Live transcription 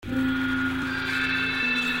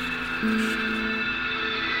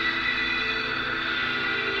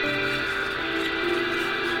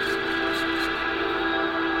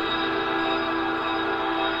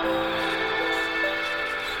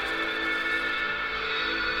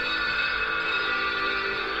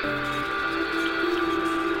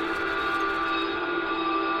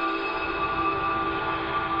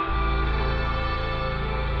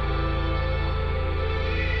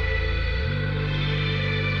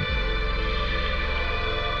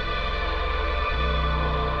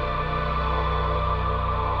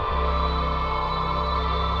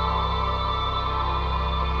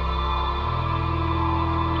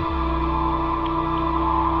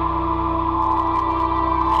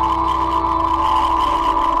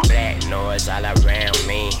Blacknoize all around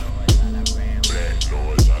me.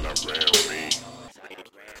 Blacknoize all around me.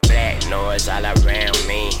 Blacknoize all around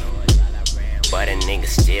me. But a nigga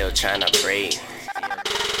still tryna breathe.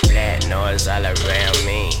 Blacknoize all around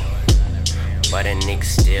me. But a nigga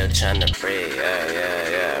still tryna breathe.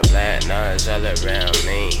 Yeah. Blacknoize all around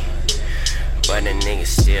me. But a nigga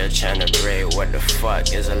still tryna breathe. What the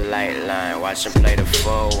fuck is a light line? Watch him play the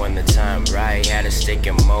fool when the time right. Had to stick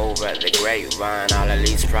and move at the grapevine. All of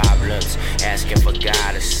these problems, asking for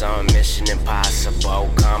God or some mission impossible.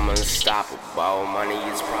 Come unstoppable, money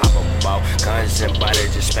is probable. Guns and butter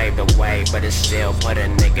just paved the way, but it still put a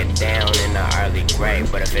nigga down in the early grave.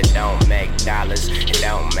 But if it don't make dollars, it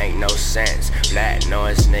don't make no sense.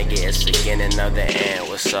 Blacknoize, nigga, it's the beginning of the end.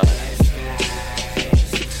 What's up?